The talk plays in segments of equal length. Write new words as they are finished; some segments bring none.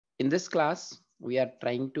In this class, we are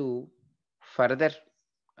trying to further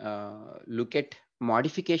look at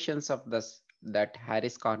modifications of this that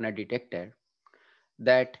Harris corner detector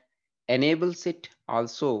that enables it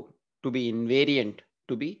also to be invariant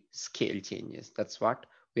to be scale changes. That's what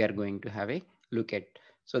we are going to have a look at.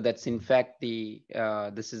 So that's in fact the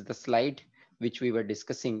this is the slide which we were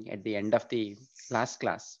discussing at the end of the last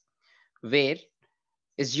class, where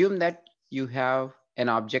assume that you have an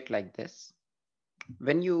object like this.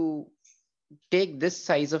 When you take this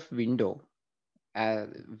size of window, uh,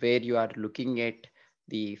 where you are looking at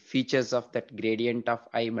the features of that gradient of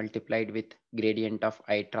I multiplied with gradient of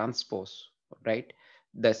I transpose, right?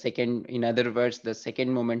 The second, in other words, the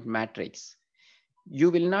second moment matrix, you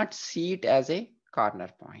will not see it as a corner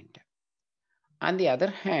point. On the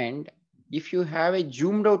other hand, if you have a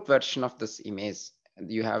zoomed out version of this image,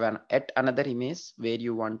 you have an at another image where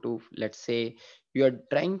you want to, let's say, you are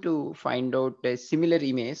trying to find out a similar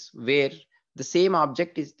image where the same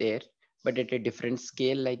object is there, but at a different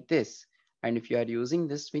scale like this. And if you are using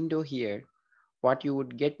this window here, what you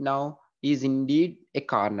would get now is indeed a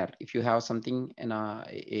corner. If you have something in a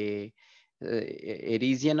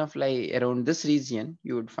region of like around this region,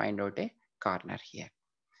 you would find out a corner here.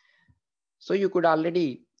 So you could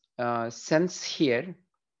already sense here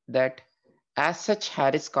that as such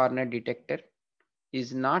Harris corner detector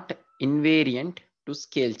is not invariant to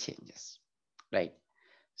scale changes, right?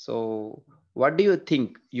 So what do you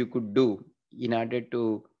think you could do in order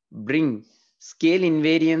to bring scale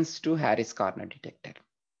invariance to Harris corner detector?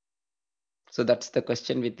 So that's the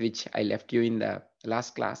question with which I left you in the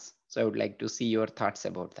last class. So I would like to see your thoughts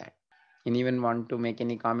about that. Anyone want to make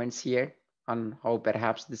any comments here on how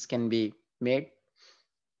perhaps this can be made?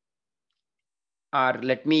 Or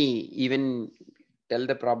let me even tell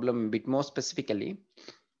the problem a bit more specifically.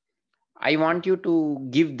 I want you to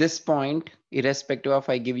give this point irrespective of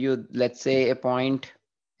I give you, let's say, a point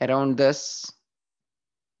around this,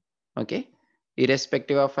 okay?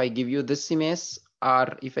 Irrespective of I give you this image,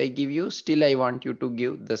 or if I give you, still I want you to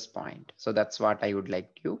give this point. So that's what I would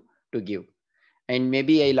like you to give. And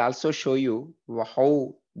maybe I'll also show you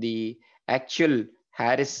how the actual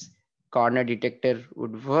Harris corner detector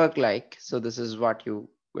would work like. So this is what you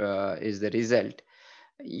is the result.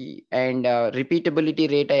 And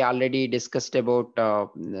repeatability rate, I already discussed about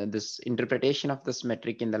this interpretation of this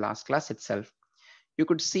metric in the last class itself. You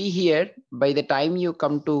could see here, by the time you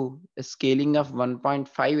come to a scaling of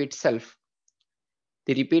 1.5 itself,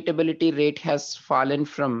 the repeatability rate has fallen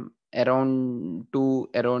from around to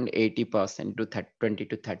around 80% to 20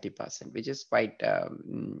 to 30%, which is quite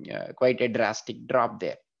a drastic drop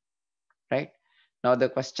there, right? Now the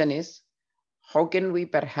question is, how can we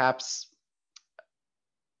perhaps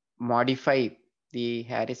modify the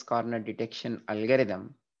Harris corner detection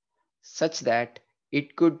algorithm such that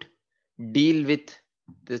it could deal with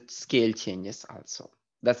the scale changes also?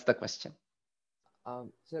 That's the question.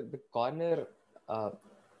 So uh,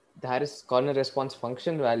 there is corner response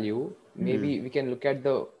function value. Maybe we can look at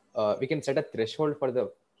the, we can set a threshold for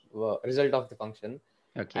the result of the function.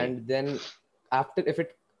 Okay. And then after, if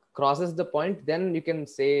it crosses the point, then you can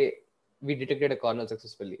say we detected a corner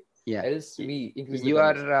successfully. Yeah. Else we increase the You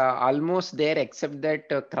kernel are size. almost there, except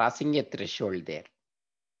that crossing a threshold there.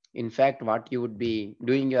 In fact, what you would be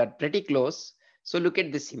doing, you are pretty close. So look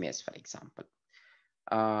at this image, for example.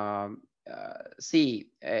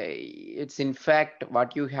 See, it's in fact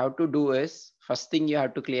what you have to do is, first thing you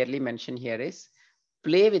have to clearly mention here is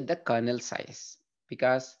play with the kernel size,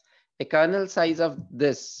 because a kernel size of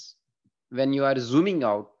this, when you are zooming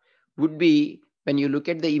out, would be, when you look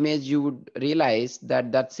at the image, you would realize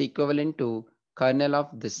that that's equivalent to kernel of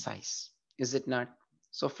this size, is it not?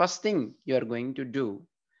 So first thing you are going to do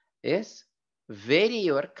is vary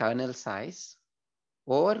your kernel size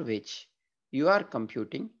over which you are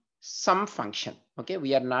computing some function. Okay,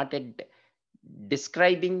 we are not at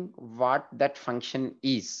describing what that function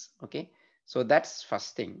is. Okay, so that's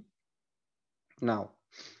first thing. Now,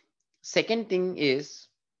 second thing is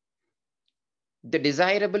the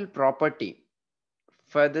desirable property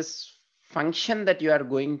for this function that you are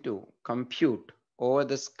going to compute over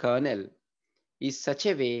this kernel is such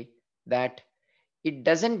a way that it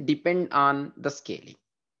doesn't depend on the scaling.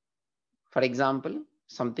 For example,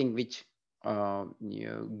 something which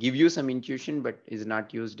give you some intuition but is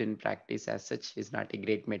not used in practice as such, is not a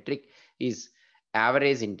great metric, is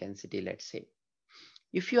average intensity. Let's say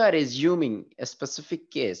if you are assuming a specific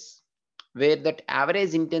case where that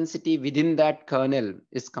average intensity within that kernel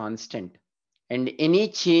is constant, and any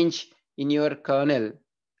change in your kernel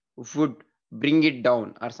would bring it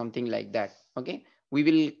down or something like that. Okay, we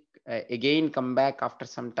will again come back after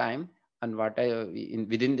some time and what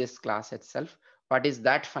within this class itself, what is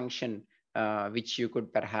that function which you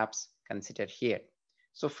could perhaps consider here.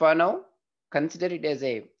 So for now, consider it as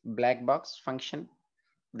a black box function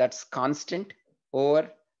that's constant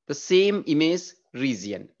over the same image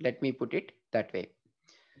region. Let me put it that way.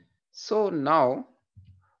 So now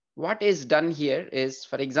what is done here is,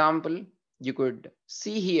 for example, you could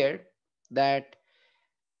see here that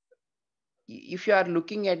if you are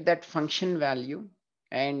looking at that function value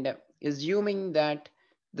and assuming that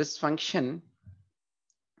this function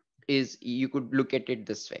is, you could look at it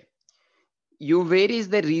this way. You varies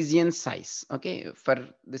the region size. Okay, for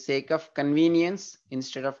the sake of convenience,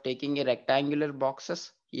 instead of taking a rectangular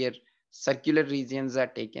boxes here, circular regions are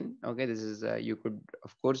taken. Okay, this is you could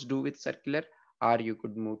of course do with circular, or you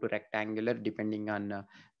could move to rectangular depending on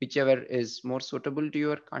whichever is more suitable to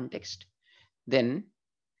your context. Then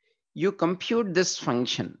you compute this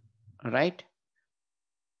function, right?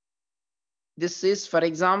 This is, for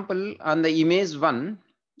example, on the image one,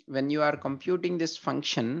 when you are computing this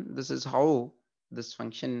function, this is how this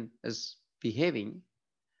function is behaving.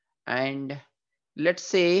 And let's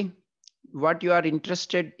say what you are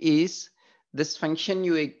interested is this function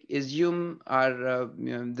you assume, or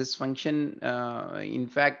this function in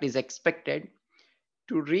fact is expected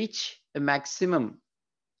to reach a maximum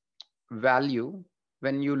value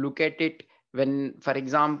when you look at it, when for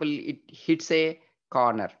example it hits a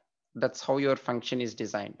corner. That's how your function is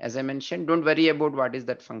designed. As I mentioned, don't worry about what is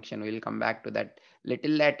that function, we'll come back to that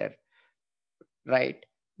little later. Right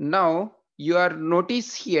now you are,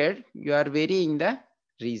 notice here you are varying the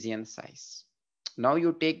region size. Now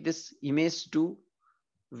you take this image 2,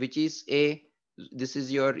 which is a, this is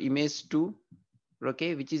your image 2,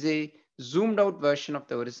 okay, which is a zoomed out version of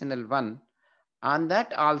the original one. And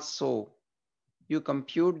that also you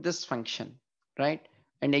compute this function, right?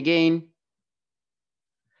 And again,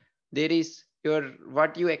 there is your,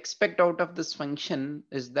 what you expect out of this function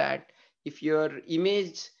is that if your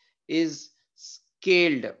image is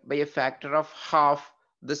scaled by a factor of half,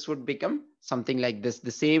 this would become something like this,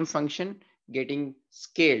 the same function getting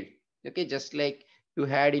scaled. Okay, just like you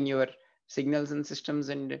had in your signals and systems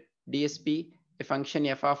and DSP, a function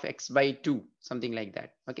f of x by 2, something like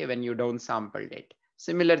that. Okay, when you downsampled it,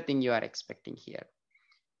 similar thing you are expecting here.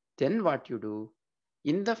 Then what you do,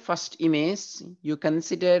 in the first image you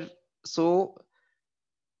consider, so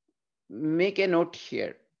make a note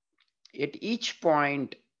here, at each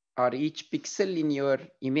point or each pixel in your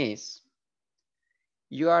image,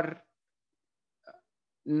 you are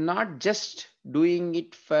not just doing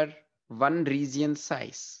it for one region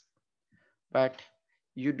size, but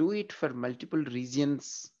you do it for multiple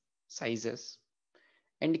regions sizes,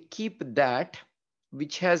 and keep that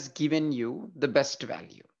which has given you the best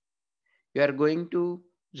value. You are going to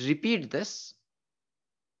repeat this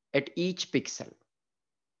at each pixel.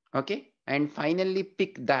 Okay, and finally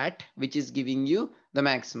pick that which is giving you the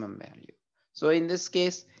maximum value. So in this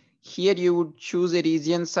case, here you would choose a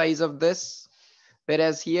region size of this,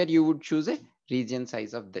 whereas here you would choose a region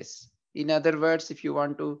size of this. In other words, if you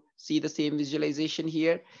want to see the same visualization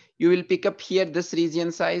here, you will pick up here this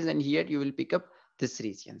region size, and here you will pick up this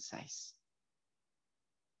region size.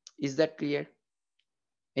 Is that clear?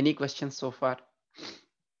 Any questions so far?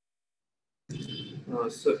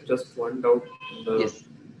 So just one doubt. In the Yes.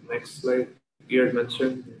 next slide, you had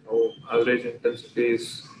mentioned how average intensity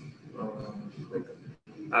is like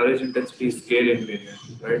average intensity is scale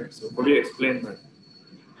invariant, right? So could you explain that?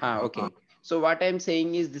 Okay. So what I'm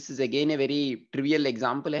saying is, this is again a very trivial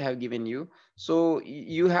example I have given you. So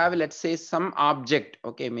you have, let's say, some object.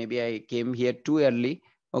 Okay, maybe I came here too early.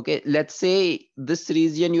 Okay, let's say this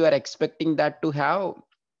region you are expecting that to have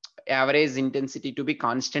average intensity to be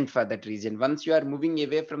constant for that region. Once you are moving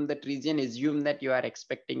away from that region, assume that you are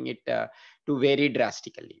expecting it to vary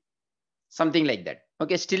drastically. Something like that.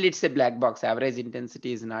 Okay, still it's a black box. Average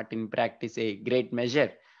intensity is not in practice a great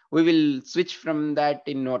measure. We will switch from that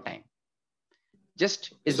in no time. Just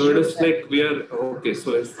So it assume is like we are okay.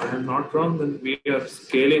 So if I am not wrong, then we are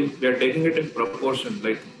scaling. We are taking it in proportion.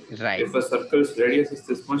 Like that. if Right. a circle's radius is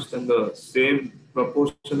this much, then the same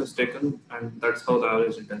proportion is taken, and that's how the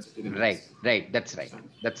average intensity remains. Right. That's right.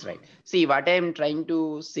 Understand? That's right. See, what I am trying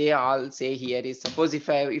to say, I'll say here is, suppose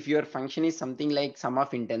if your function is something like sum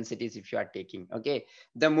of intensities, if you are taking, okay,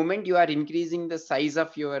 the moment you are increasing the size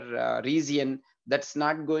of your region, that's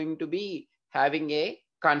not going to be having a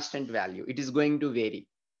constant value. It is going to vary.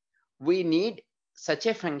 We need such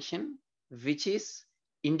a function which is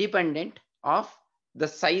independent of the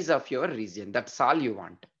size of your region. That's all you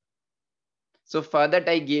want. So for that,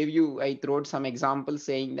 I threw some examples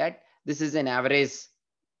saying that this is an average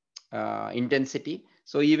intensity.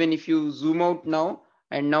 So even if you zoom out now,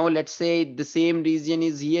 and now let's say the same region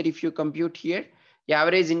is here, if you compute here, the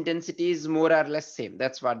average intensity is more or less same.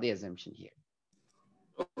 That's what the assumption here.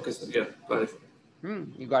 Okay, sir. Yeah, got it.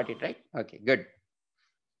 You got it, right? Okay, good.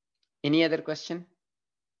 Any other question?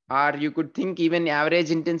 Or you could think even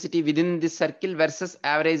average intensity within this circle versus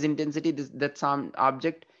average intensity, that some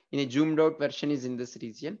object in a zoomed out version is in this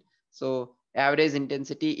region. So average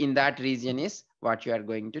intensity in that region is what you are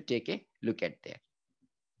going to take a look at there.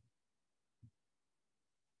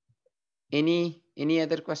 Any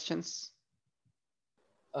other questions?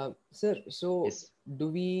 Sir, so Yes, do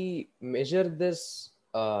we measure this?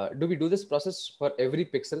 Do we do this process for every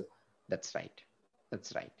pixel? that's right.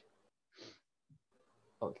 That's right.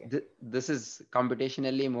 Okay. This is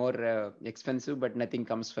computationally more expensive, but nothing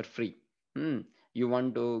comes for free. You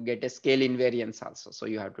want to get a scale invariance also, so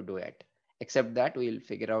you have to do it. Except that we'll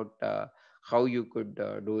figure out how you could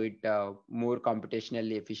do it more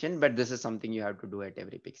computationally efficient, but this is something you have to do at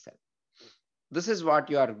every pixel. This is what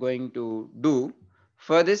you are going to do.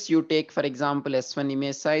 For this, you take, for example, S1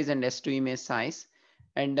 image size and S2 image size.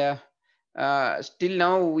 And still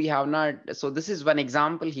now we have not, so this is one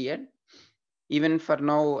example here. Even for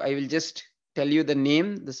now, I will just tell you the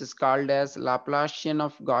name. This is called as Laplacian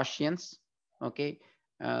of Gaussians. Okay.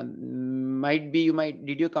 Might be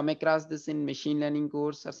did you come across this in machine learning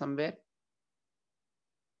course or somewhere?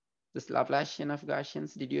 This Laplacian of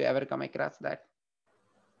Gaussians, did you ever come across that?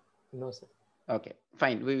 No, sir. Okay,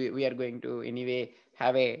 fine. We are going to anyway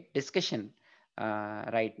have a discussion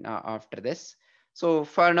right now after this. So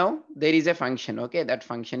for now, there is a function. Okay, that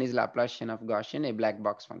function is Laplacian of Gaussian, a black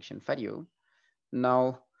box function for you.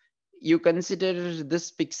 Now you consider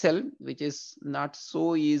this pixel, which is not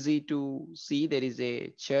so easy to see. There is a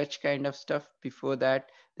church kind of stuff. Before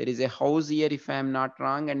that, there is a house here, if I am not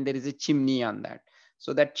wrong, and there is a chimney on that.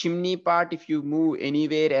 So that chimney part, if you move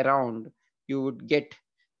anywhere around, you would get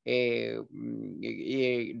a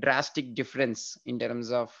drastic difference in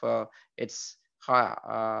terms of its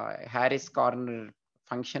Harris corner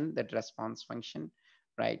function, that response function,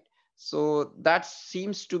 right? So that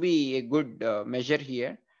seems to be a good measure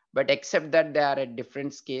here, but except that they are at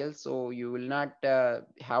different scales, so you will not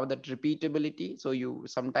have that repeatability. So you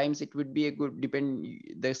sometimes it would be a good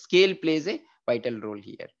the scale plays a vital role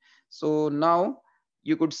here. So now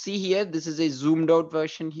you could see here, this is a zoomed out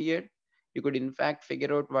version here. You could in fact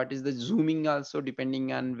figure out what is the zooming also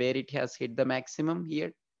depending on where it has hit the maximum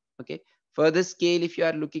here. Okay, further scale, if you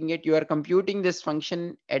are looking at, you are computing this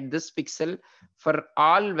function at this pixel for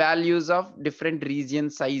all values of different region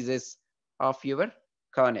sizes of your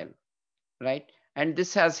kernel, right? And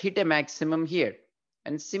this has hit a maximum here,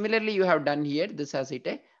 and similarly you have done here, this has hit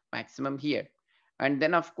a maximum here. And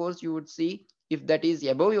then of course you would see if that is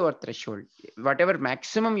above your threshold, whatever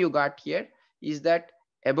maximum you got here, is that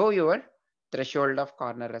above your threshold of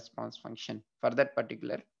corner response function for that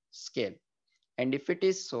particular scale. And if it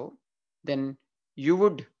is so, then you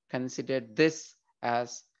would consider this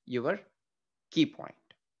as your key point.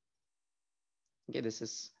 Okay, this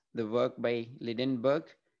is the work by Lidenberg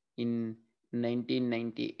in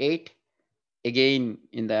 1998, again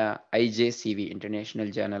in the IJCV,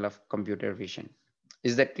 International Journal of Computer Vision.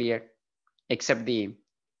 Is that clear? Except the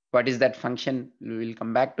what is that function, we will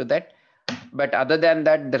come back to that. But other than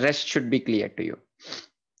that, the rest should be clear to you.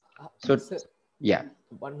 So Sir, yeah,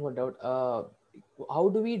 one more doubt. How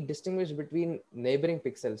do we distinguish between neighboring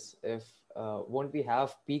pixels? If won't we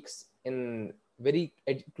have peaks in very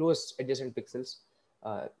close adjacent pixels?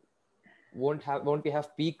 Won't we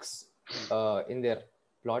have peaks in their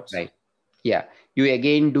plots? right. Yeah, you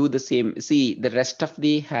again do the same. See, the rest of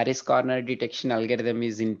the Harris corner detection algorithm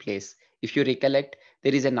is in place. If you recollect,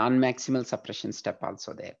 there is a non-maximal suppression step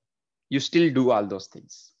also there. You still do all those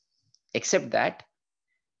things, except that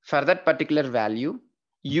for that particular value,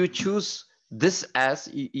 you choose this as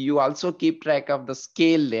you also keep track of the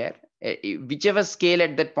scale there. Whichever scale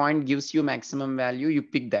at that point gives you maximum value, you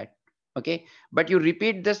pick that. Okay, but you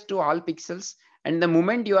repeat this to all pixels, and the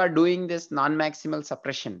moment you are doing this non-maximal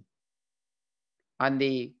suppression on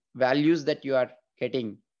the values that you are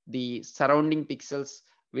getting, the surrounding pixels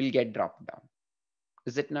will get dropped down.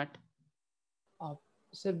 Is it not?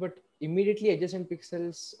 Sir, but immediately adjacent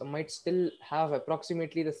pixels might still have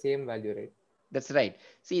approximately the same value, right? That's right.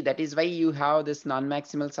 See, that is why you have this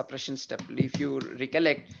non-maximal suppression step. If you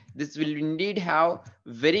recollect, this will indeed have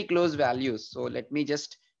very close values. So let me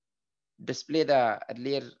just display the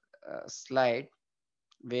earlier slide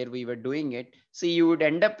where we were doing it. See, you would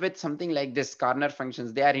end up with something like this corner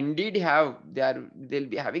functions. They are indeed they'll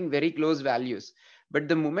be having very close values. But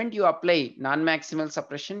the moment you apply non-maximal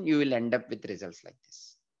suppression, you will end up with results like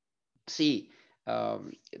this. See,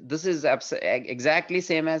 This is exactly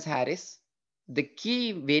same as Harris. The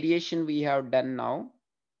key variation we have done now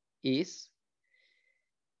is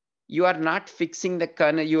you are not fixing the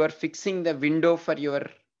kernel, you are fixing the window for your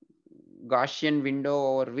Gaussian window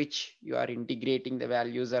over which you are integrating the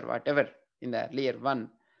values or whatever in the earlier one.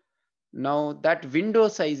 Now that window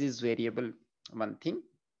size is variable, one thing.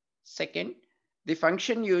 Second, the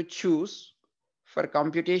function you choose for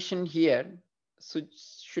computation here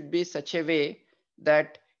should be such a way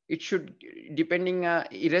that it should, depending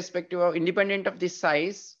irrespective of, independent of the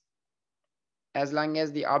size, as long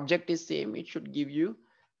as the object is same, it should give you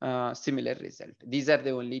similar result. These are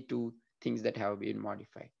the only two things that have been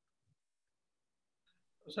modified.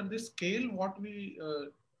 So this scale, what we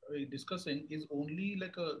discussing is only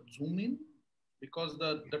like a zoom in, because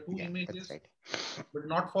the two images, right. but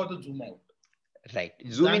not for the zoom out. Right,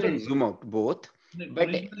 zoom in and zoom out both. But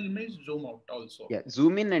original image zoom out also. Yeah,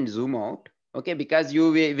 zoom in and zoom out. Okay, because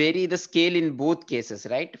you vary the scale in both cases,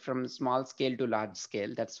 right? From small scale to large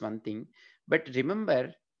scale. That's one thing. But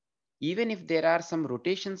remember, even if there are some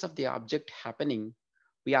rotations of the object happening,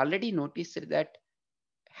 we already noticed that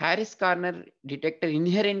Harris corner detector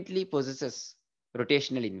inherently possesses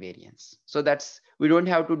rotational invariance. So that's, we don't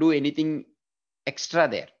have to do anything extra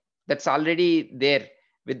there. That's already there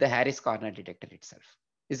with the Harris corner detector itself.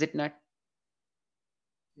 Is it not?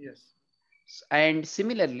 Yes. And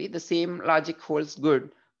similarly, the same logic holds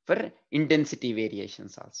good for intensity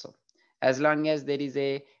variations also. As long as there is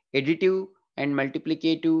a additive and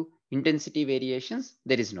multiplicative intensity variations,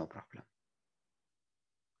 there is no problem.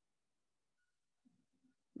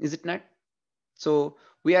 Is it not? So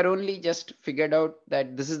we are only just figured out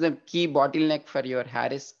that this is the key bottleneck for your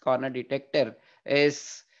Harris corner detector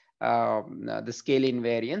is the scale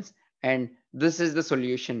invariance, and this is the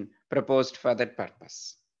solution proposed for that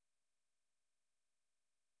purpose.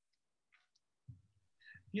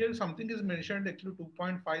 Here something is mentioned, actually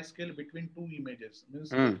 2.5 scale between two images.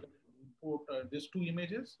 Means like put these two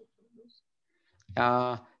images.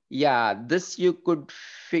 Yeah, this you could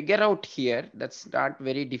figure out here. That's not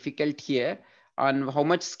very difficult here. On how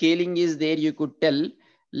much scaling is there, you could tell.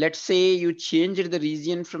 Let's say you changed the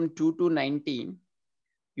region from 2 to 19.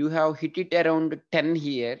 You have hit it around 10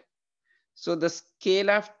 here. So the scale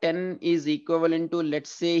of 10 is equivalent to, let's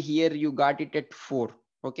say here you got it at 4.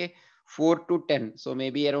 Okay, 4 to 10. So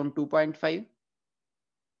maybe around 2.5,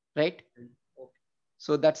 right? Okay.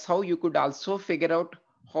 So that's how you could also figure out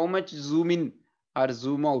how much zoom in or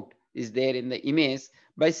zoom out is there in the image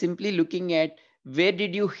by simply looking at where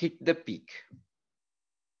did you hit the peak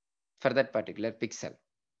for that particular pixel.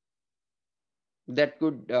 That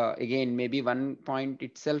could, again, maybe one point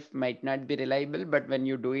itself might not be reliable, but when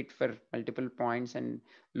you do it for multiple points and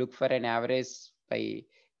look for an average by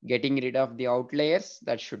getting rid of the outliers,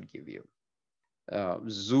 that should give you.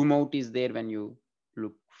 Zoom out is there when you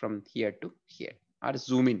look from here to here, or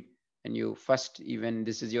zoom in and you first, even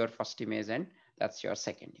this is your first image and that's your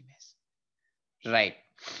second image, right?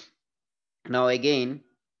 Now again,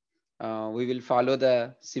 we will follow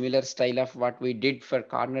the similar style of what we did for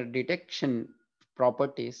corner detection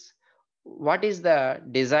properties. What is the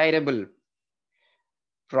desirable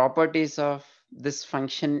properties of this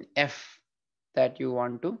function f that you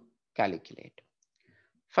want to calculate?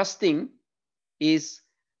 First thing is,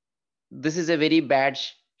 this is a very bad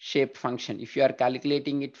shape function. If you are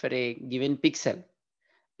calculating it for a given pixel,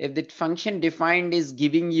 if the function defined is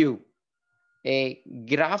giving you a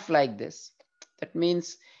graph like this, that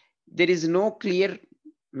means there is no clear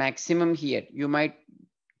maximum here. You might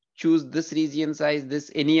choose this region size,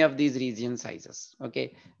 this, any of these region sizes.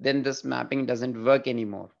 Okay, then this mapping doesn't work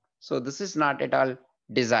anymore. So this is not at all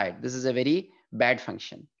desired. This is a very bad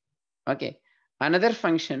function. Okay, another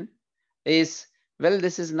function is, well,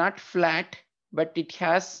 this is not flat, but it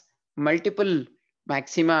has multiple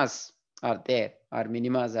maximas are there or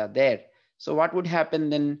minimas are there. So what would happen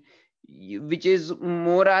then, which is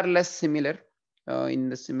more or less similar in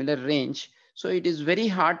the similar range. So it is very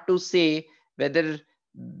hard to say whether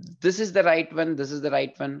this is the right one, this is the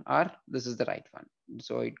right one, or this is the right one.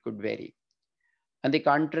 So it could vary. On the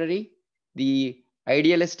contrary, the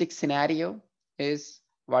idealistic scenario is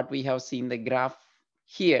what we have seen the graph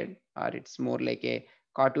here, or it's more like a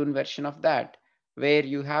cartoon version of that, where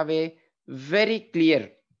you have a very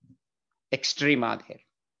clear extrema there.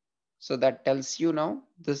 So that tells you now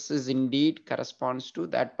this is indeed corresponds to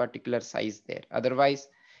that particular size there. Otherwise,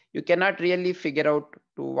 you cannot really figure out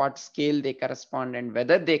to what scale they correspond and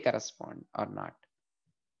whether they correspond or not.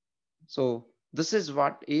 So this is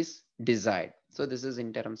what is desired. So this is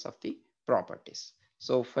in terms of the properties.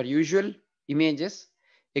 So for usual images,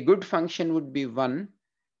 a good function would be one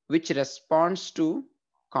which responds to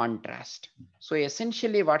contrast. So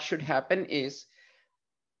essentially what should happen is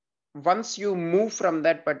once you move from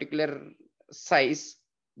that particular size,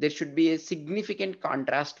 there should be a significant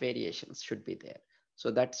contrast variations should be there.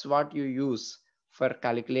 So that's what you use for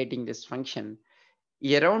calculating this function.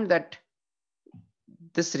 Around that,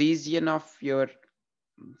 this region of your,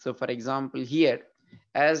 so for example here,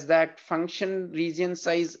 as that function region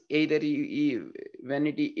size either when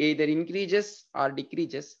it either increases or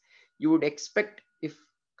decreases, you would expect if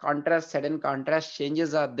sudden contrast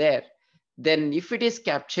changes are there, then if it is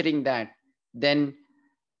capturing that, then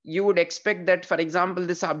you would expect that, for example,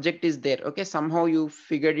 this object is there, okay, somehow you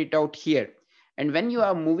figured it out here, and when you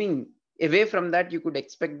are moving away from that, you could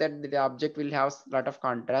expect that the object will have a lot of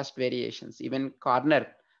contrast variations, even corner.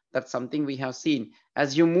 That's something we have seen.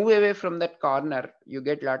 As you move away from that corner, you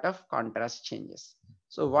get a lot of contrast changes.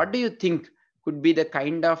 So what do you think could be the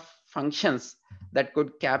kind of functions that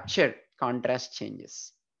could capture contrast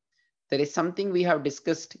changes? There is something we have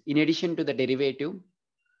discussed in addition to the derivative,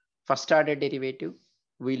 first order derivative.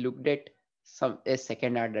 We looked at a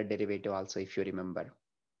second order derivative also, if you remember.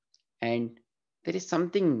 And there is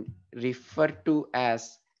something referred to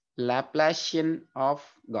as Laplacian of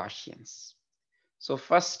Gaussians. So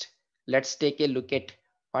first, let's take a look at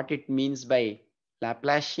what it means by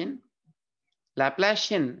Laplacian.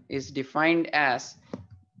 Laplacian is defined as,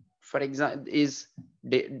 for example,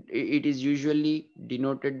 it is usually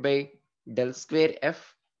denoted by del square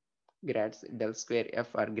f, del square f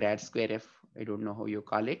or grad square f, I don't know how you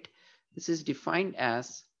call it. This is defined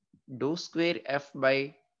as dou square f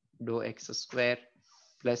by dou x square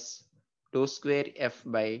plus dou square f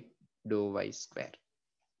by dou y square.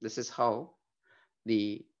 This is how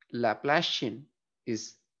the Laplacian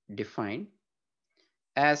is defined.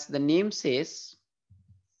 As the name says,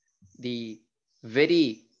 the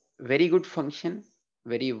very good function,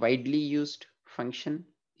 very widely used function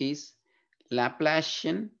is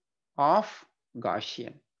Laplacian of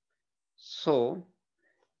Gaussian. So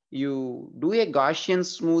you do a Gaussian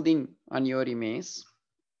smoothing on your image,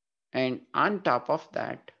 and on top of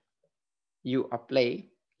that, you apply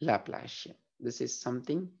Laplacian. This is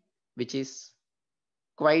something which is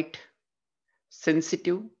quite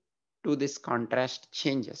sensitive to this contrast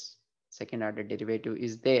changes. Second order derivative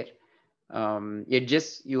is there.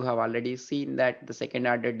 Edges, you have already seen that the second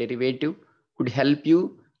order derivative could help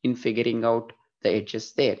you in figuring out the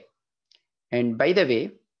edges there. And by the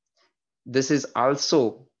way, this is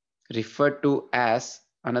also referred to as,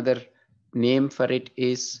 another name for it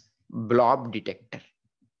is blob detector.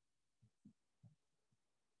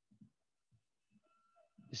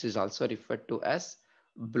 This is also referred to as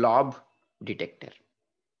blob detector.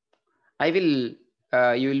 You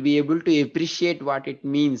will be able to appreciate what it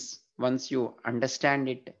means once you understand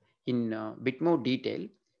it in a bit more detail.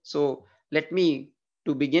 So let me,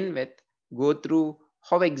 to begin with, go through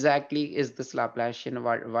how exactly is this Laplacian,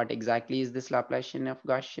 what exactly is this Laplacian of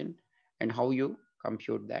Gaussian, and how you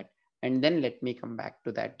compute that. And then let me come back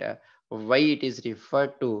to that, why it is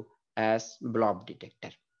referred to as blob detector.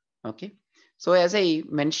 Okay. So as I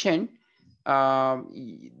mentioned, there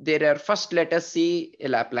are, first let us see a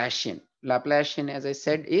Laplacian. Laplacian, as I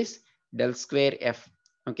said, is del square f.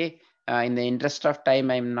 Okay. In the interest of time,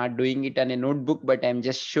 I'm not doing it on a notebook, but I'm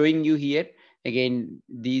just showing you here. Again,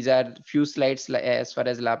 these are few slides as far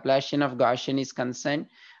as Laplacian of Gaussian is concerned.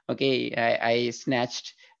 Okay, I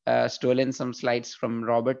snatched, stolen some slides from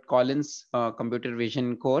Robert Collins' computer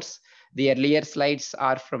vision course. The earlier slides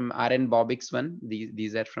are from R.N. Bobbick's one.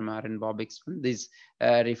 These are from R.N. Bobbick's one. These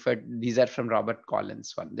are from Robert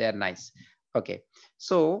Collins' one. They are nice. Okay,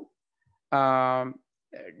 so um,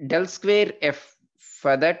 del square f,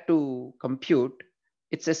 for that to compute,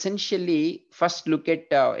 it's essentially, first look at,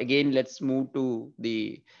 again, let's move to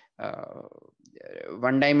the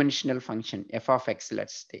one-dimensional function f of x.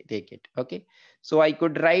 Let's take it. Okay, so I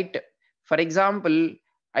could write, for example,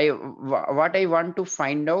 what I want to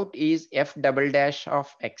find out is f double dash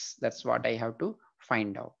of x. That's what I have to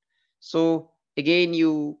find out. So again,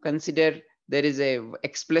 you consider there is a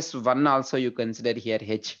x plus 1 also, you consider here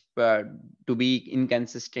h, to be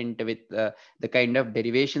inconsistent with the kind of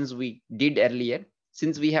derivations we did earlier.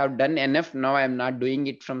 Since we have done enough, now I'm not doing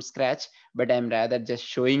it from scratch, but I'm rather just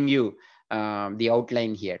showing you the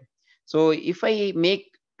outline here. So if I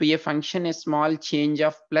make to a function a small change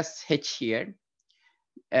of plus h here,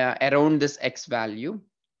 around this x value,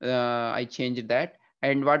 I changed that.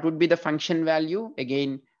 And what would be the function value?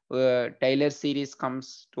 Again, Taylor series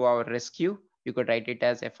comes to our rescue. You could write it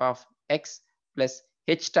as f of x plus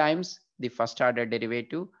h times the first order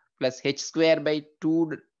derivative plus h square by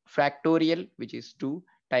 2 factorial, which is 2,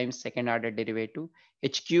 times second order derivative,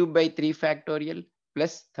 h cube by 3 factorial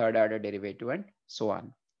plus third order derivative, and so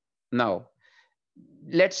on. Now,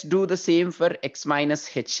 let's do the same for x minus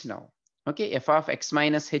h now. Okay, f of x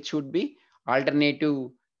minus h would be alternative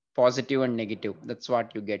positive and negative. That's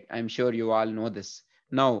what you get. I'm sure you all know this.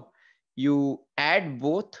 Now, you add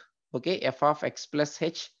both, okay, f of x plus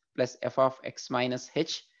h plus f of x minus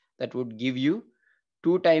h. That would give you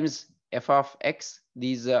 2 times f of x.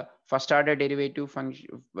 These first order derivative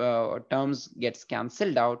function terms gets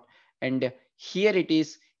cancelled out, and here it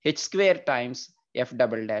is h square times f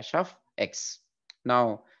double dash of x.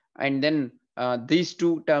 Now, and then these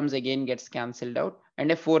two terms again gets cancelled out,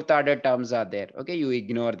 and a fourth order terms are there. Okay, you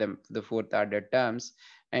ignore them, the fourth order terms,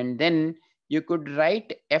 and then you could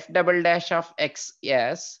write f double dash of x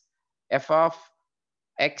as f of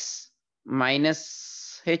x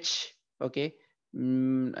minus h. Okay,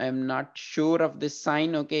 I'm not sure of this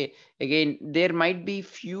sign. Okay, again, there might be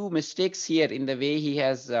few mistakes here in the way he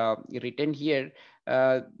has written here.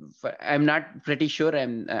 I'm not pretty sure.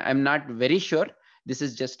 I'm not very sure. This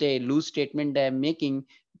is just a loose statement that I'm making,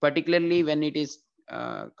 particularly when it is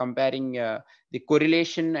comparing the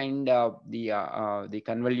correlation and the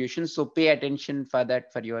convolution. So pay attention for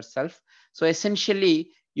that for yourself. So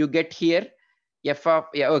essentially, you get here f of,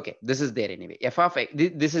 yeah, okay, this is there anyway. F of x,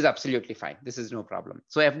 this is absolutely fine. This is no problem.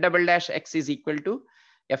 So f double dash x is equal to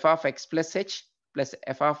f of x plus h plus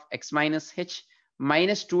f of x minus h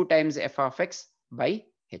minus 2 times f of x by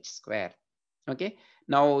h square. Okay,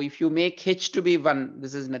 now if you make h to be 1,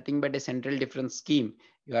 this is nothing but a central difference scheme.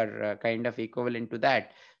 You are kind of equivalent to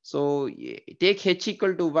that. So take h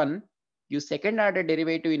equal to 1, you second order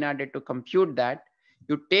derivative in order to compute that.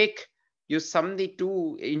 You sum the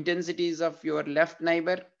two intensities of your left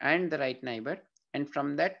neighbor and the right neighbor, and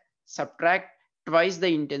from that subtract twice the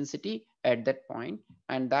intensity at that point,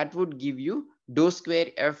 and that would give you dou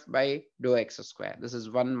square f by dou x square. This is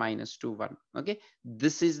 1 minus 2 1. Okay,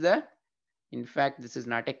 this is the, in fact, this is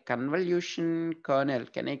not a convolution kernel.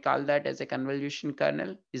 Can I call that as a convolution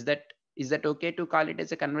kernel? Is that okay to call it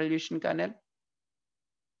as a convolution kernel?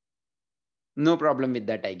 No problem with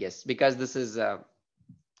that, I guess, because this is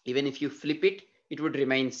even if you flip it, it would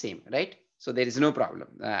remain same, right? So there is no problem.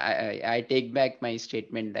 I take back my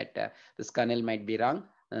statement that this kernel might be wrong.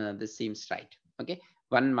 This seems right. Okay,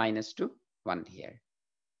 1 minus 2 1 here.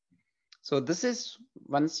 So this is,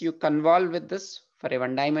 once you convolve with this for a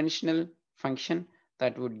one-dimensional function,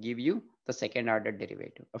 that would give you the second order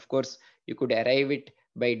derivative. Of course, you could arrive it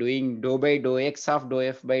by doing dou by dou x of dou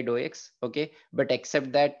f by dou x. Okay, but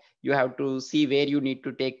except that you have to see where you need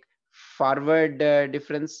to take forward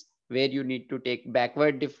difference, where you need to take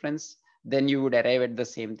backward difference, then you would arrive at the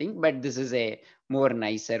same thing. But this is a more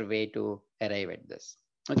nicer way to arrive at this.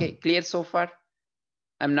 Okay, clear so far?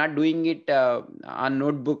 I'm not doing it on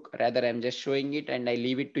notebook, rather I'm just showing it, and I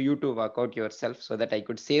leave it to you to work out yourself so that I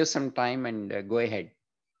could save some time and go ahead.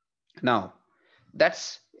 Now,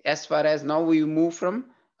 that's as far as now we move from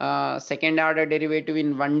second order derivative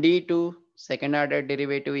in 1D to second order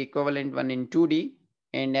derivative equivalent one in 2D.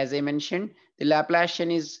 And as I mentioned, the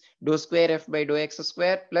Laplacian is dou square f by dou x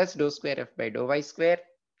square plus dou square f by dou y square.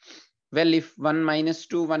 Well, if 1 minus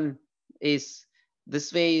 2 1 is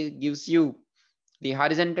this way, it gives you the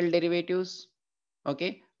horizontal derivatives.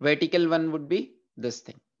 Okay, vertical one would be this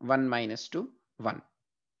thing, 1 minus 2 1,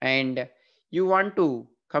 and you want to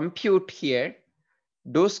compute here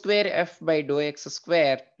dou square f by dou x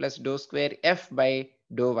square plus dou square f by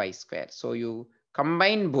dou y square. So you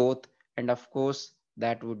combine both, and of course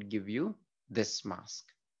that would give you this mask.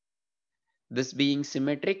 This being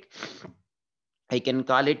symmetric, I can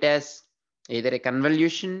call it as either a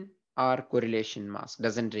convolution or correlation mask,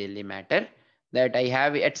 doesn't really matter. That I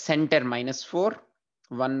have at center minus 4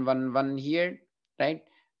 1 1 1 here, right?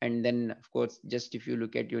 And then of course, just if you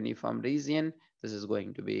look at uniform region, this is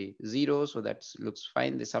going to be 0, so that looks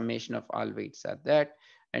fine. The summation of all weights are that.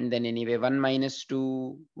 And then anyway, 1 minus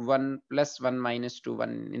 2 1 plus 1 minus 2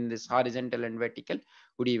 1 in this horizontal and vertical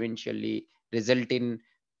would eventually result in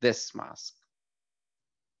this mask.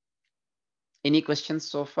 Any questions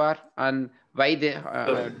so far on why they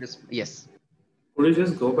yes? Could you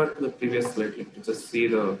just go back to the previous slide to just see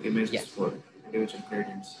the images for individual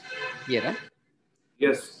gradients? Here, huh?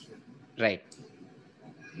 Yes. Right.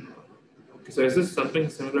 Okay, so is this something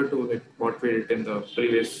similar to like what we did in the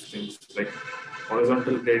previous things, like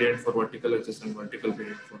horizontal gradient for vertical edges and vertical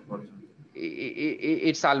gradient for horizontal?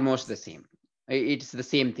 It's almost the same. It's the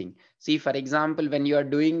same thing. See, for example, when you are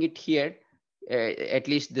doing it here, at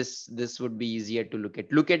least this would be easier to look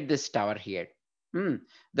at. Look at this tower here.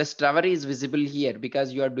 This tower is visible here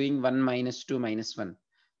because you are doing 1 minus 2 minus 1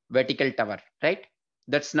 vertical tower, right?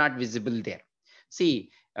 That's not visible there.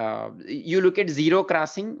 See, you look at zero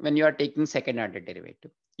crossing when you are taking second order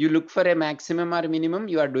derivative. You look for a maximum or minimum,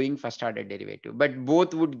 you are doing first order derivative, but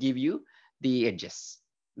both would give you the edges.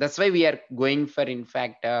 That's why we are going for, in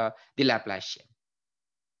fact, the Laplacian.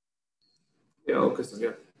 Yeah, okay,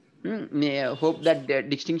 sir. Yeah. Hope that the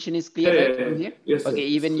distinction is clear, Yeah, right? yeah, From yeah. here? Yes, sir. Okay,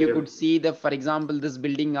 It's even you clear. could see the, for example, this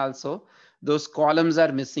building also, those columns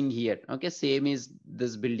are missing here. Okay, same is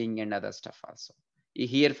this building and other stuff also.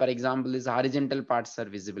 Here, for example, is horizontal parts are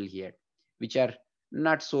visible here, which are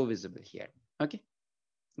not so visible here. Okay,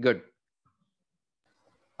 good.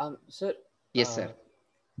 Sir, Yes, sir.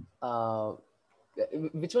 uh,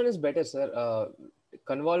 which one is better, sir?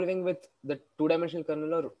 Convolving with the two-dimensional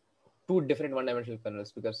kernel or two different one-dimensional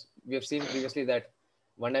kernels? Because we have seen previously that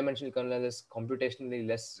one-dimensional kernel is computationally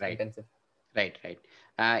less Right. intensive. Right.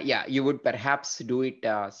 Yeah, you would perhaps do it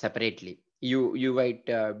separately. You might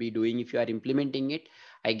be doing, if you are implementing it,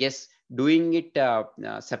 I guess doing it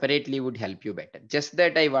separately would help you better. Just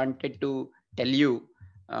that I wanted to tell you,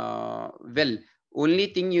 well, only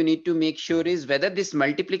thing you need to make sure is whether this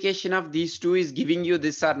multiplication of these two is giving you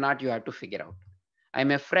this or not, you have to figure out.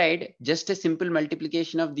 I'm afraid just a simple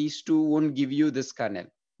multiplication of these two won't give you this kernel.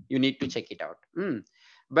 You need to check it out.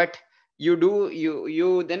 But you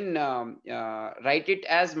then write it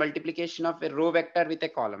as multiplication of a row vector with a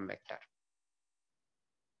column vector.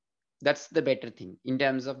 That's the better thing in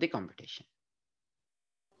terms of the computation.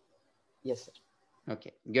 Yes, sir.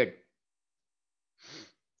 Okay, good.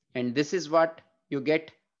 And this is what you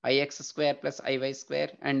get, ix square plus iy square,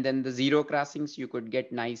 and then the zero crossings, you could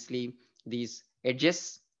get nicely these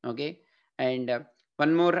edges. Okay, and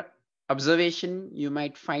one more observation you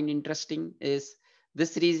might find interesting is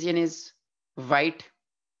this region is white,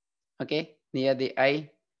 okay, near the eye.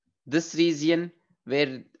 This region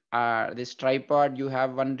where this tripod, you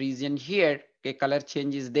have one region here, okay, color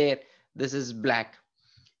change is there, this is black.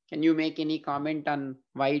 Can you make any comment on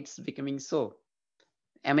why it's becoming so?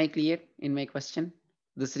 Am I clear in my question?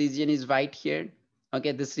 This region is white here,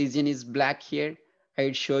 okay, this region is black here.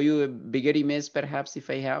 I'd show you a bigger image perhaps if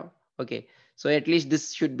I have. Okay, so at least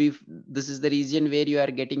this should be, this is the region where you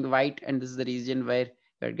are getting white, and this is the region where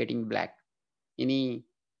you are getting black. Any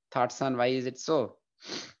thoughts on why is it so?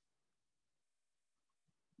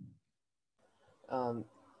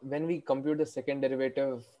 When we compute the second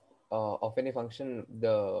derivative of any function,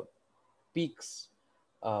 the peaks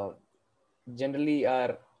generally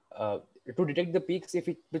are to detect the peaks. If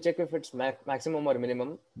to check if it's maximum or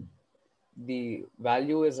minimum, the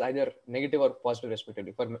value is either negative or positive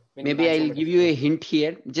respectively. For Maybe I'll give you a hint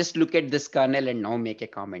here. Just look at this kernel and now make a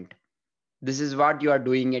comment. This is what you are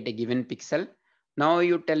doing at a given pixel. Now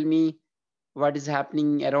you tell me what is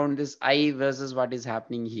happening around this eye versus what is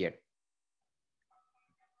happening here.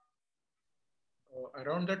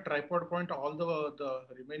 Around that tripod point, all the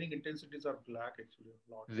remaining intensities are black actually.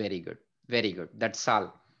 Very good. Very good. That's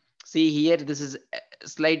all. See here, this is a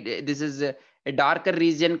slight, this is a darker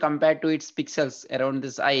region compared to its pixels around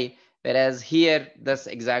this eye, whereas here that's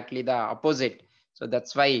exactly the opposite. So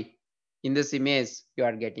that's why in this image you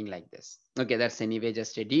are getting like this. Okay, that's anyway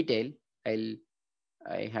just a detail.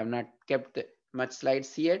 I have not kept much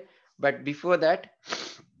slides here, but before that,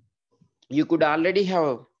 you could already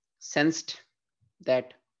have sensed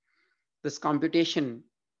that this computation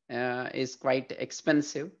is quite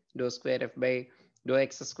expensive. Dou square f by dou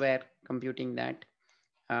x square, computing that,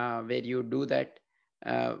 where you do that.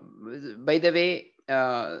 By the way,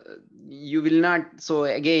 you will not. So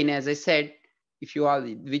again, as I said, if you all,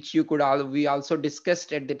 which you could all, we also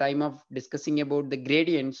discussed at the time of discussing about the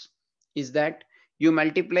gradients, is that you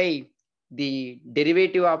multiply the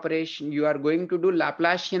derivative operation. You are going to do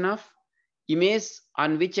Laplacian of image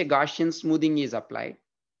on which a Gaussian smoothing is applied,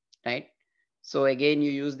 right? So again,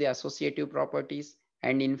 you use the associative properties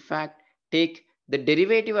and in fact take the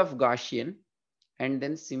derivative of Gaussian and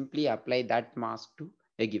then simply apply that mask to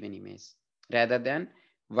a given image, rather than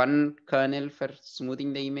one kernel for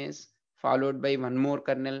smoothing the image followed by one more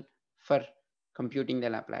kernel for computing the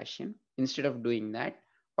Laplacian. Instead of doing that,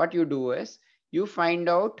 what you do is you find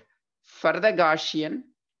out for the Gaussian,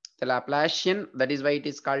 the Laplacian, that is why it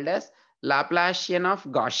is called as Laplacian of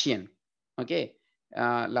Gaussian. Okay,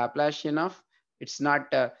 Laplacian of, it's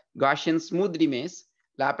not Gaussian smoothed image,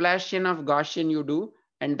 Laplacian of Gaussian you do,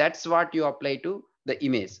 and that's what you apply to the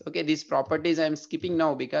image. Okay, these properties I'm skipping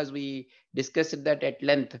now because we discussed that at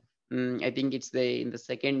length. I think it's in the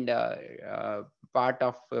second part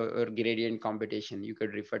of gradient computation. You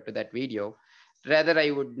could refer to that video. Rather,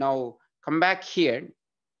 I would now come back here.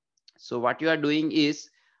 So what you are doing is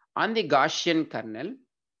on the Gaussian kernel,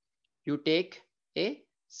 you take a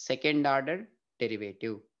second order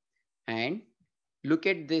derivative. And look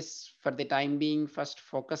at this for the time being. First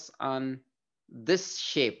focus on this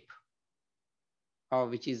shape,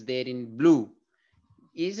 which is there in blue.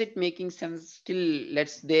 Is it making sense? Still,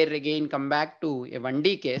 let's there again come back to a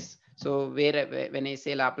 1D case. So when I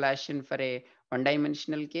say Laplacian for a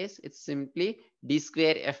one-dimensional case, it's simply d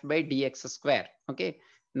square f by dx square. Okay.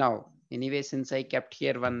 Now, anyway, since I kept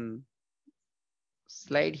here one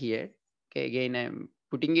slide here, okay, again I'm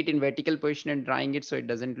putting it in vertical position and drawing it so it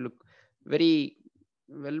doesn't look very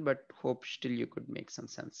well, but hope still you could make some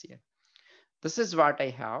sense here. This is what I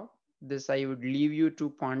have. This I would leave you to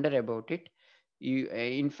ponder about it.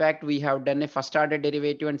 In fact, we have done a first order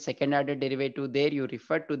derivative and second order derivative there. You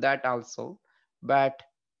refer to that also. But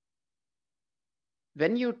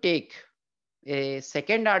when you take a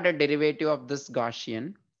second order derivative of this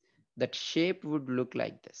Gaussian, that shape would look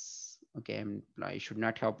like this. Okay, I should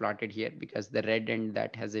not have plotted here because the red and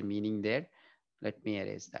that has a meaning there. Let me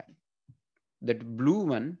erase that. That blue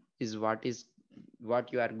one is what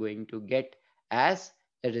you are going to get as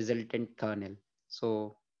a resultant kernel.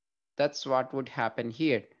 So that's what would happen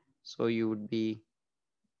here. So you would be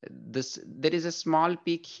this, there is a small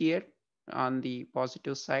peak here on the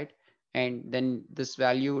positive side, and then this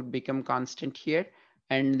value would become constant here,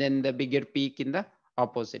 and then the bigger peak in the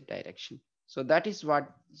opposite direction. So that is what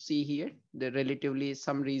see here, the relatively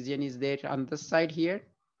some region is there on this side here,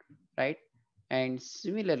 right? And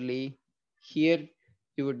similarly here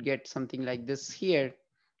you would get something like this here,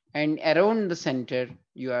 and around the center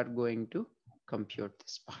you are going to compute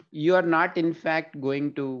this part. You are not in fact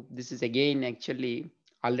going to, this is again actually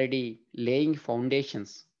already laying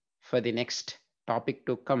foundations for the next topic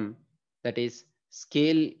to come, that is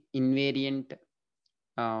scale invariant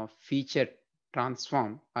feature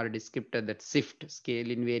transform or descriptor, that SIFT, scale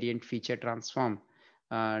invariant feature transform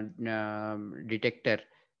detector,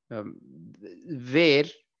 um, where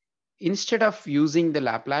instead of using the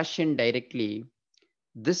Laplacian directly,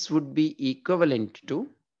 this would be equivalent to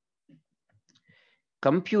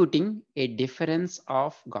computing a difference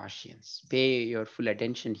of Gaussians. Pay your full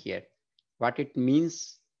attention here. What it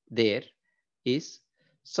means there is,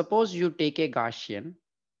 suppose you take a Gaussian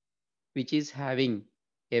which is having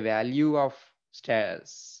a value of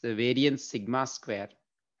variance sigma square.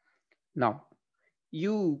 Now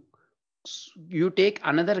you take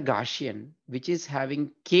another Gaussian which is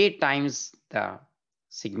having k times the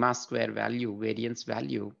sigma square value, variance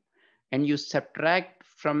value, and you subtract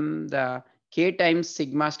from the k times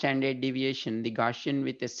sigma standard deviation the Gaussian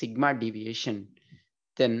with a sigma deviation,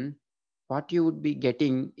 then what you would be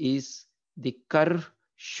getting is the curve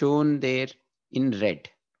shown there in red.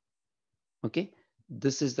 Okay,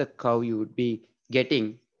 this is the curve you would be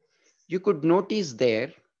getting. You could notice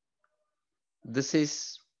there, this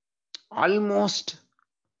is almost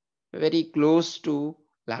very close to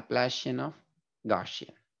Laplacian of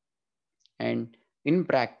Gaussian. And in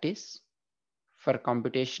practice, for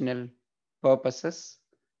computational purposes,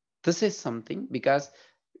 this is something, because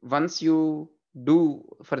once you do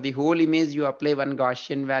for the whole image, you apply one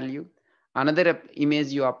Gaussian value, another image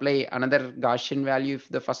you apply another Gaussian value. If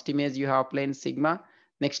the first image you have applied sigma,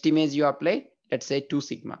 next image you apply, let's say 2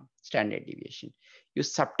 sigma standard deviation. You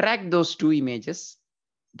subtract those two images,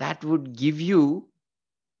 that would give you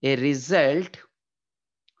a result,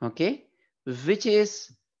 okay, which is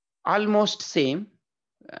almost same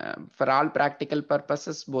for all practical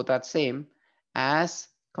purposes, both are same as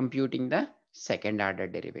computing the second order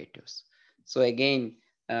derivatives. So again,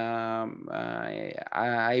 I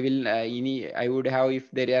will I would have, if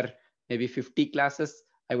there are maybe 50 classes,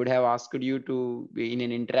 I would have asked you to be in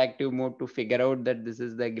an interactive mode to figure out that this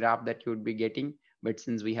is the graph that you would be getting. But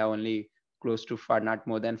since we have only close to not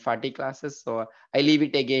more than 40 classes, so I leave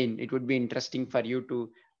it again. It would be interesting for you to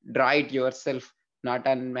draw it yourself, not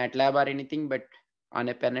on MATLAB or anything, but on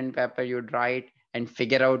a pen and paper, you draw it and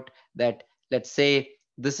figure out that, let's say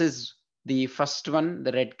this is the first one,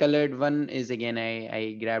 the red colored one is, again,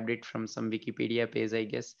 I grabbed it from some Wikipedia page, I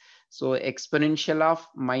guess. So exponential of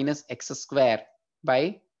minus x square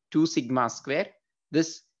by 2 sigma square.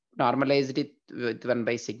 This normalized it with 1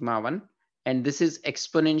 by sigma 1. And this is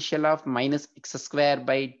exponential of minus x square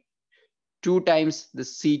by 2 times the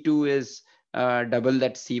C2 is double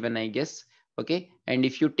that C1, I guess. Okay. And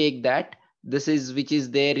if you take that, this is which is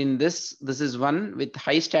there in this is one with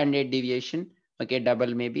high standard deviation, okay,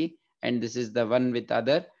 double maybe, and this is the one with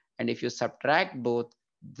other, and if you subtract both,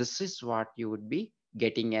 this is what you would be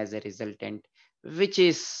getting as a resultant, which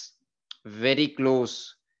is very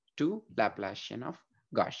close to Laplacian of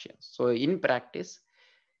Gaussian. So in practice,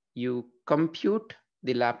 you compute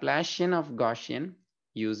the Laplacian of Gaussian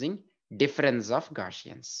using difference of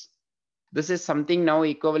Gaussians. This is something now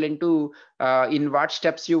equivalent to in what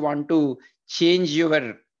steps you want to change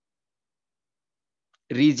your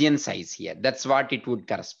region size here. That's what it would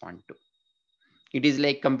correspond to. It is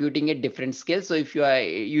like computing a different scale. So if you are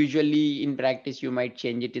usually in practice, you might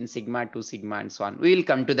change it in sigma to sigma and so on. We will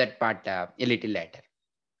come to that part a little later.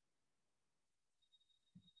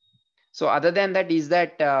 So other than that, is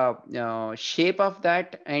that shape of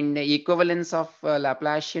that and equivalence of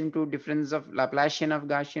Laplacian to difference of Laplacian of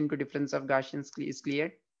Gaussian to difference of Gaussian is clear?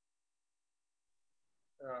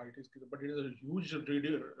 It is clear, but it is a huge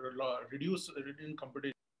reduce in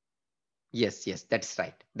computation. Yes, yes, that's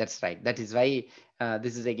right. That's right. That is why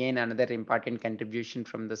this is again another important contribution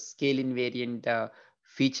from the scale invariant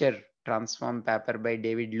feature transform paper by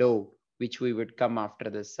David Lowe, which we would come after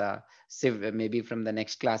this maybe from the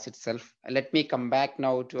next class itself. Let me come back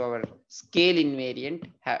now to our scale invariant.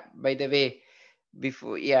 By the way,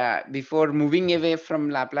 before moving away from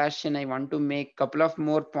Laplacian, I want to make a couple of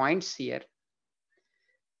more points here.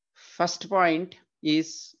 First point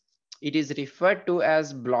is it is referred to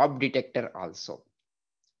as blob detector also.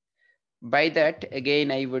 By that, again,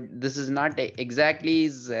 this is not exactly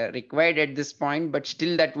is required at this point, but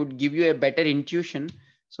still that would give you a better intuition.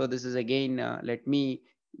 So this is again, let me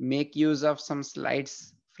make use of some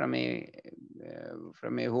slides from a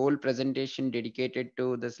whole presentation dedicated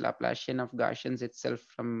to this Laplacian of Gaussians itself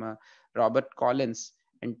from Robert Collins,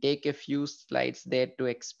 and take a few slides there to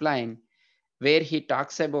explain where he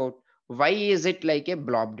talks about why is it like a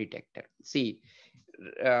blob detector. See,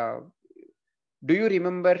 uh, do you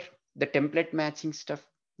remember the template matching stuff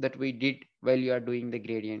that we did while you are doing the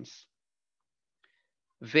gradients,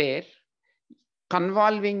 where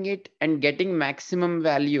convolving it and getting maximum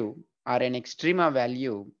value or an extrema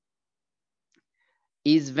value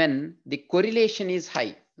is when the correlation is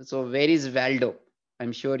high. So where is Waldo?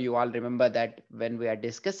 I'm sure you all remember that when we are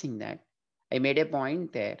discussing that, I made a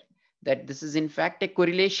point there that this is in fact a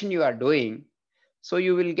correlation you are doing. So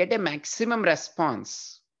you will get a maximum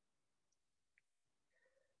response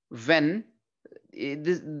when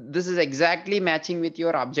this is exactly matching with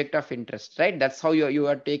your object of interest, right? That's how you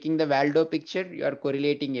are taking the Waldo picture, you are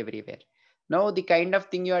correlating everywhere. Now the kind of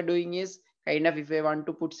thing you are doing is kind of, if I want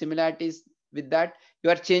to put similarities with that, you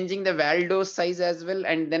are changing the Waldo size as well,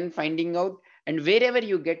 and then finding out, and wherever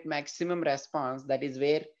you get maximum response, that is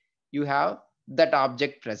where you have that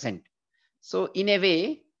object present. So in a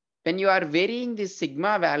way, when you are varying the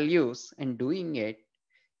sigma values and doing it,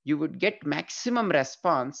 you would get maximum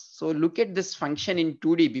response. So look at this function in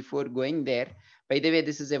 2D before going there. By the way,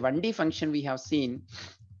 this is a 1D function we have seen.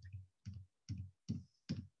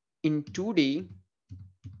 In 2D,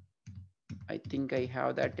 I think I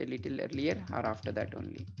have that a little earlier or after that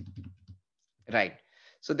only. Right.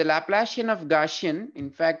 So the Laplacian of Gaussian, in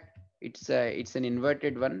fact, it's an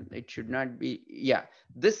inverted one. It should not be, yeah.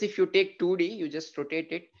 This, if you take 2D, you just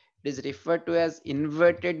rotate it. It is referred to as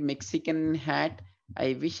inverted Mexican hat.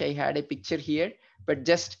 I wish I had a picture here, but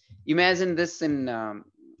just imagine this in,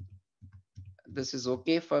 this is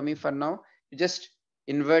okay for me for now. You just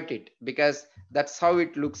invert it because that's how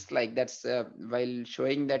it looks like. That's while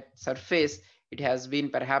showing that surface, it has been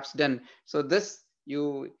perhaps done. So this,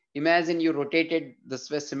 you imagine you rotated this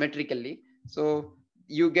way symmetrically. So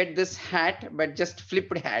you get this hat, but just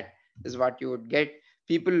flipped hat is what you would get.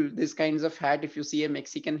 People, these kinds of hat, if you see a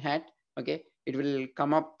Mexican hat, okay, it will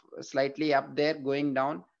come up slightly up there going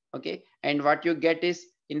down, okay, and what you get is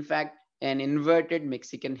in fact an inverted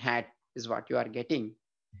Mexican hat is what you are getting.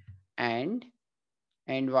 And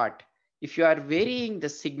what if you are varying the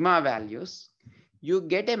sigma values, you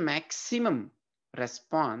get a maximum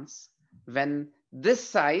response when this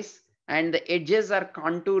size and the edges are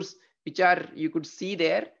contours, which are, you could see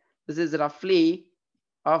there, this is roughly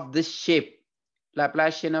of this shape.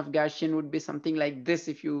 Laplacian of Gaussian would be something like this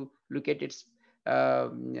if you look at its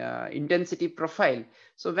intensity profile.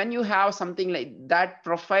 So when you have something like that,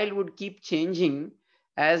 profile would keep changing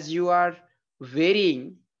as you are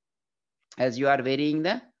varying,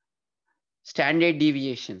 the standard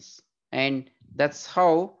deviations. And that's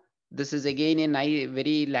how this is again a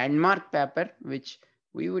very landmark paper, which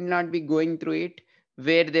we will not be going through it,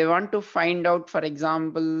 where they want to find out, for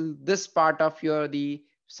example, this part of the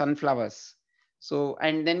sunflowers. So,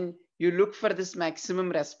 and then you look for this maximum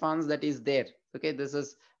response that is there. Okay, this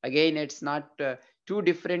is again, it's not too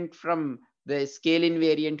different from the scale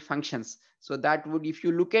invariant functions. So that would, if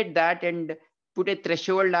you look at that and put a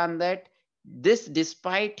threshold on that, this,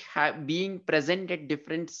 despite being present at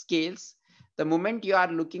different scales, the moment you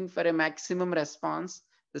are looking for a maximum response,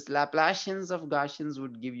 this Laplacians of Gaussians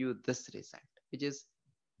would give you this result, which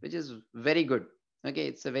is very good. Okay,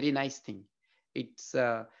 it's a very nice thing. It's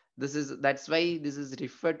That's why this is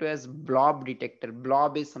referred to as blob detector.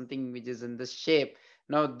 Blob is something which is in this shape.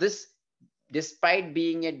 Now this, despite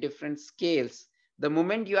being at different scales, the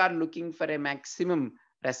moment you are looking for a maximum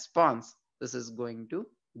response, this is going to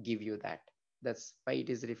give you that. That's why it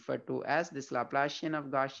is referred to as this Laplacian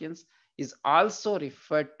of Gaussians is also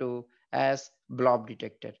referred to as blob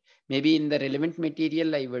detector. Maybe in the relevant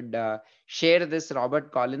material, I would share this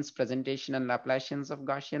Robert Collins presentation on Laplacians of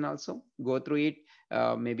Gaussian also. Go through it.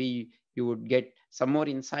 Maybe you would get some more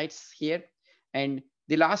insights here. And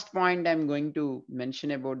the last point I'm going to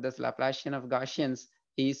mention about this Laplacian of Gaussians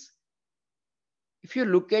is, if you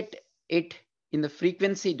look at it in the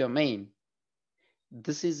frequency domain,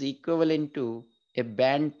 this is equivalent to a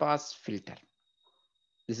band pass filter.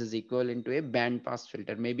 This is equivalent to a band pass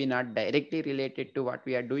filter. Maybe not directly related to what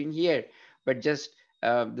we are doing here, but just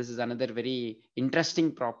this is another very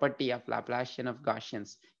interesting property of Laplacian of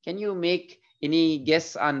Gaussians. Can you make any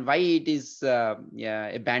guess on why it is yeah,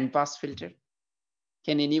 a band pass filter?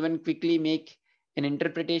 Can anyone quickly make an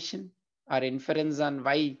interpretation or inference on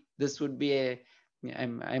why this would be a,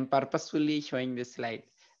 I'm purposefully showing this slide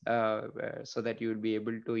so that you would be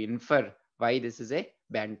able to infer why this is a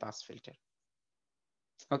band pass filter.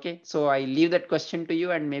 Okay, so I leave that question to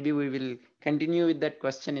you, and maybe we will continue with that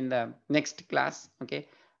question in the next class. Okay,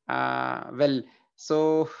 well,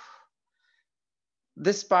 so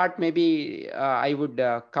this part maybe I would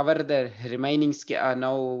cover the remaining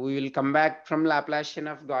now we will come back from Laplacian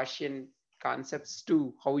of Gaussian concepts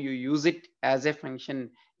to how you use it as a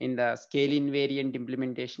function in the scale invariant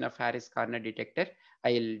implementation of Harris Corner detector.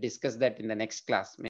 I'll discuss that in the next class.